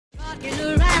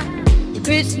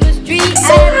Christmas tree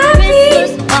So and happy.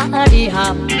 Christmas party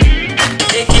hop.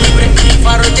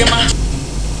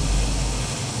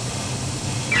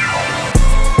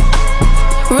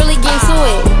 Really get to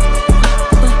it.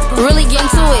 Really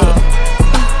get to it.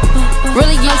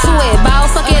 Really get to it. Bow,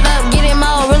 fuck it up, get it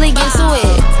more. Really get to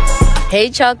it. Hey,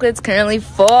 Chocolate's currently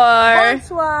 4.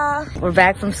 Bonsoir. We're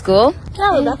back from school.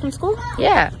 Yeah, we're back from school.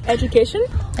 Yeah. Education.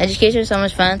 Education is so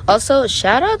much fun. Also,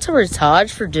 shout out to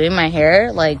Ritaj for doing my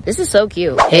hair. Like, this is so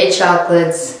cute. Hey,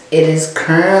 Chocolates. It is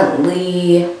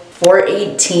currently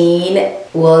 4:18.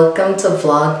 Welcome to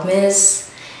Vlogmas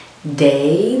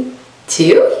Day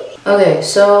 2. Okay,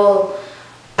 so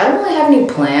I don't really have any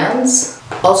plans.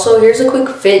 Also, here's a quick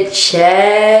fit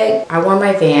check. I wore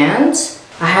my Vans.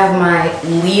 I have my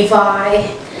Levi.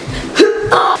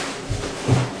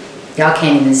 Y'all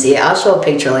can't even see it. I'll show a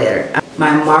picture later.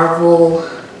 My Marvel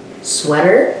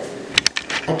sweater.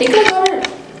 I think I got it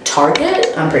at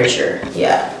Target. I'm pretty sure.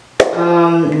 Yeah.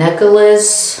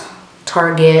 Necklace.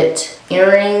 Target.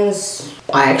 Earrings.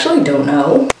 I actually don't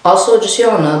know. Also, just so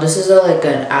y'all know, this is like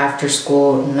an after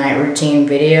school night routine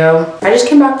video. I just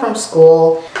came back from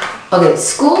school. Okay,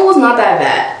 school was not that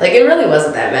bad. Like, it really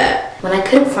wasn't that bad. When I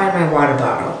couldn't find my water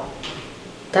bottle,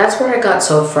 that's where I got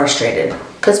so frustrated.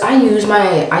 Cause I use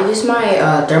my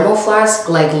thermal flask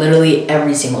like literally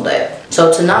every single day.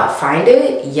 So to not find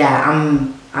it, yeah,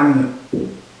 I'm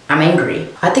angry.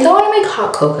 I think I want to make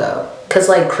hot cocoa. Cause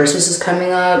like Christmas is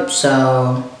coming up,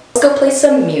 so let's go play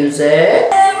some music.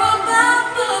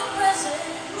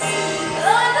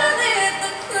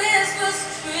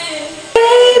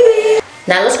 Baby.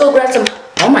 Now let's go grab some,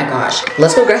 oh my gosh.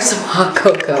 Let's go grab some hot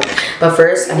cocoa. But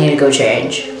first, I need to go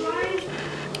change.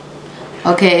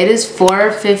 Okay, it is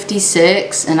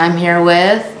 4:56 and I'm here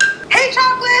with... Hey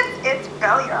Chocolate, it's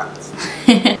Bellions.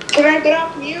 Can I get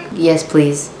off mute? Yes,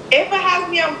 please. Eva has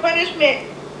me on punishment.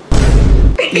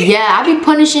 Yeah, I be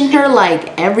punishing her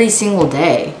like every single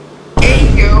day. There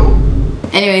you go.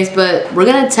 Anyways, but we're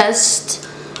gonna test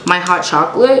my hot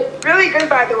chocolate. Really good,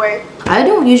 by the way. I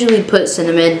don't usually put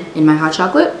cinnamon in my hot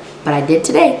chocolate, but I did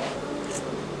today.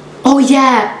 Oh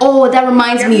yeah, oh that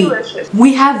reminds me. Delicious.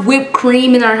 We have whipped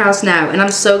cream in our house now and I'm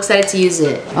so excited to use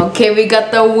it. Okay, we got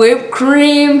the whipped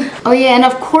cream. Oh yeah, and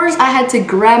of course I had to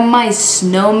grab my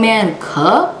snowman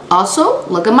cup. Also,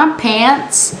 look at my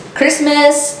pants.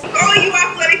 Christmas. Oh, you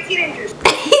athletic teenagers.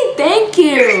 Thank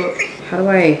you. How do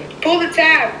I? Pull the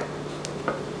tab.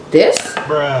 This?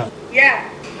 Bruh. Yeah.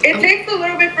 It takes a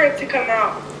little bit for it to come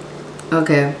out.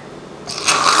 Okay.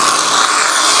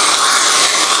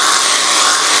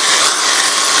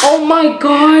 Oh my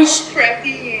gosh.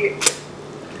 Preppy.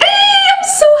 I'm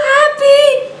so happy.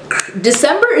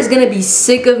 December is gonna be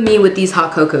sick of me with these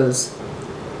hot cocos.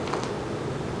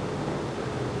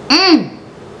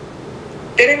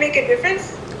 Did it make a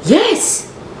difference? Yes.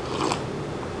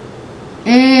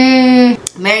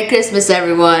 Merry Christmas,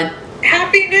 everyone.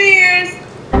 Happy New Year's.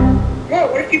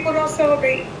 What if people don't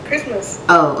celebrate Christmas?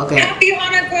 Oh, okay. Happy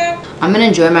Hanukkah. I'm gonna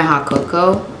enjoy my hot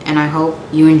cocoa, and I hope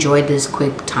you enjoyed this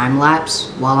quick time lapse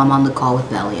while I'm on the call with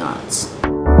Bellions.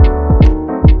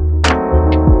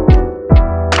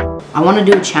 I want to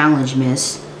do a challenge,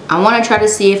 miss. I want to try to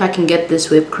see if I can get this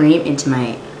whipped cream into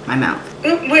my mouth.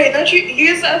 Wait, don't you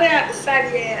use the other at the side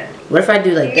of your hand? What if I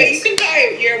do like No, this? you can try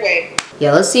it your way.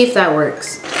 Yeah, let's see if that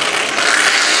works.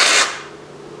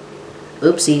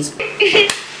 Oopsies.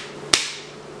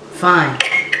 Fine.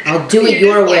 I'll do it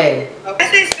your way. I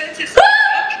say since it's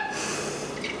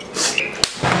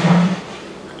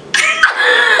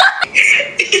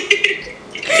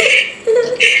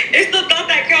it's the thought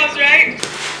that counts, right?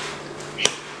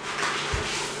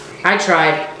 I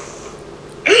tried.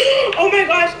 Oh my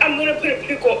gosh, I'm gonna put a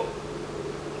pickle.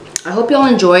 I hope y'all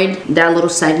enjoyed that little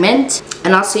segment.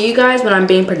 And I'll see you guys when I'm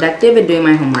being productive and doing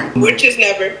my homework. Which is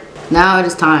never. Now it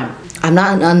is time. I'm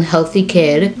not an unhealthy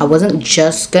kid. I wasn't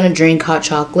just gonna drink hot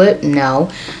chocolate.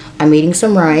 No, I'm eating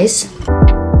some rice.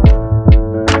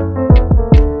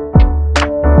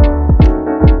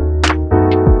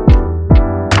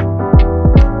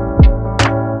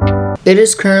 It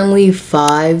is currently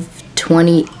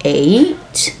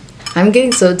 5:28. I'm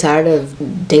getting so tired of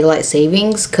daylight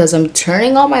savings because I'm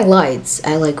turning on my lights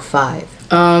at like 5.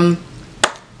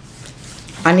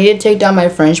 I need to take down my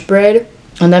French braid.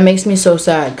 And that makes me so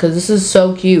sad because this is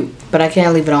so cute. But I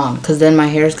can't leave it on because then my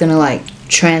hair is going to like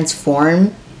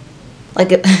transform.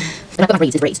 Like it. I'm not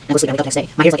going to braids. And I wake up next day.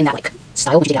 My hair's like in that like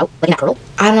style when you take it out. Like in that curl.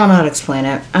 I don't know how to explain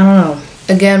it. I don't know.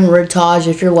 Again, Ritaj,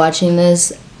 if you're watching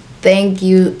this, thank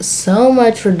you so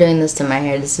much for doing this to my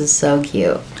hair. This is so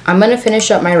cute. I'm going to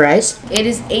finish up my rice. It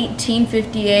is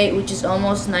 18:58, which is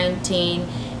almost 19.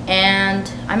 And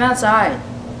I'm outside.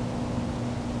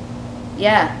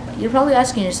 Yeah, you're probably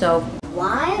asking yourself,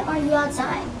 Why are you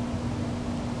outside?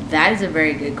 that is a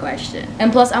very good question.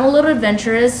 And plus, I'm a little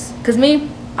adventurous, because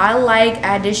I like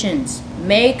additions.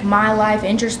 Make my life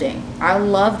interesting. I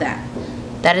love that.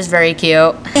 That is very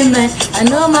cute. I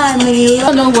know my money, I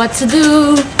don't know what to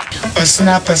do.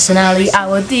 Personally, I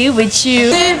will deal with you.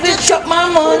 If it chop my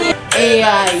money,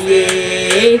 yeah.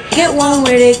 Get one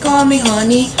where they call me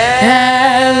honey.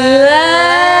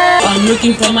 I'm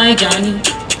looking for my Johnny.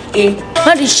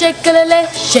 Honey, shake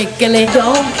it,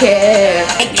 don't care.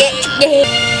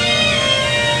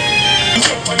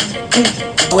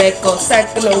 Hueco,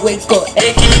 sácalo, hueco.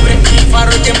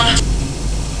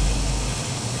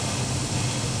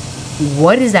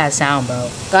 What is that sound, bro?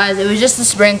 Guys, it was just the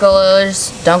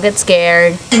sprinklers. Don't get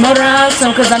scared. I'm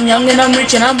awesome, cause I'm young and I'm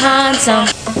rich and I'm handsome.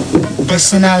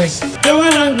 Personality.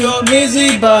 Going on your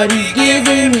busy body,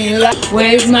 giving me life.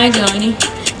 Where's my Johnny?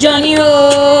 Johnny,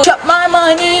 oh, chop my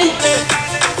money.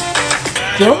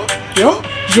 Yo,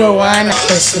 Joanna.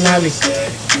 Personality.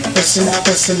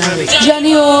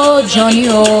 Johnny, oh,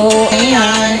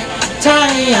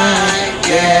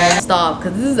 yeah. Stop,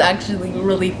 because this is actually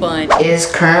really fun. It is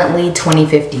currently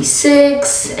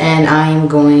 20:56 and I'm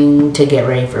going to get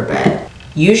ready for bed.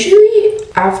 Usually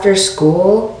after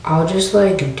school, I'll just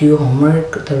like do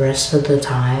homework the rest of the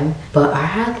time, but I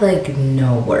had like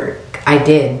no work. I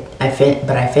did,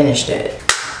 but I finished it.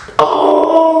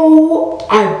 Oh,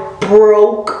 I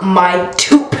broke my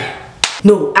tooth.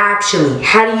 No, actually,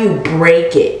 how do you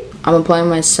break it? I'm applying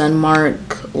my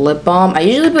Sunmark lip balm. I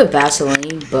usually put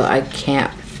Vaseline, but I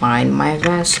can't find my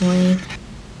Vaseline.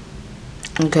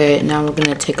 Okay, now we're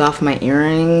gonna take off my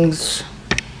earrings.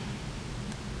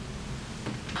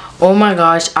 Oh my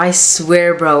gosh, I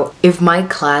swear, bro, if my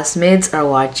classmates are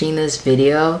watching this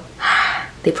video,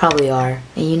 they probably are.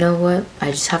 And you know what?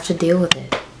 I just have to deal with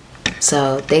it.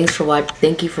 So, thank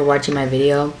you for watching my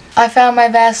video. I found my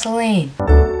Vaseline.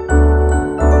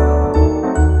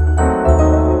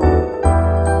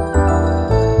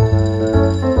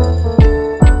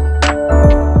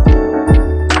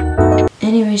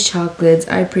 Anyways, chocolates,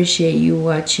 I appreciate you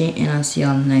watching and I'll see you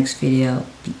on the next video.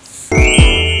 Peace.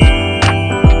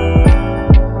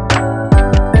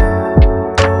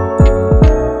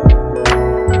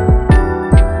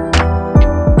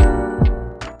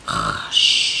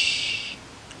 Shh.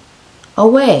 Oh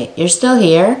wait, you're still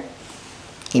here?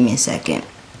 Give me a second.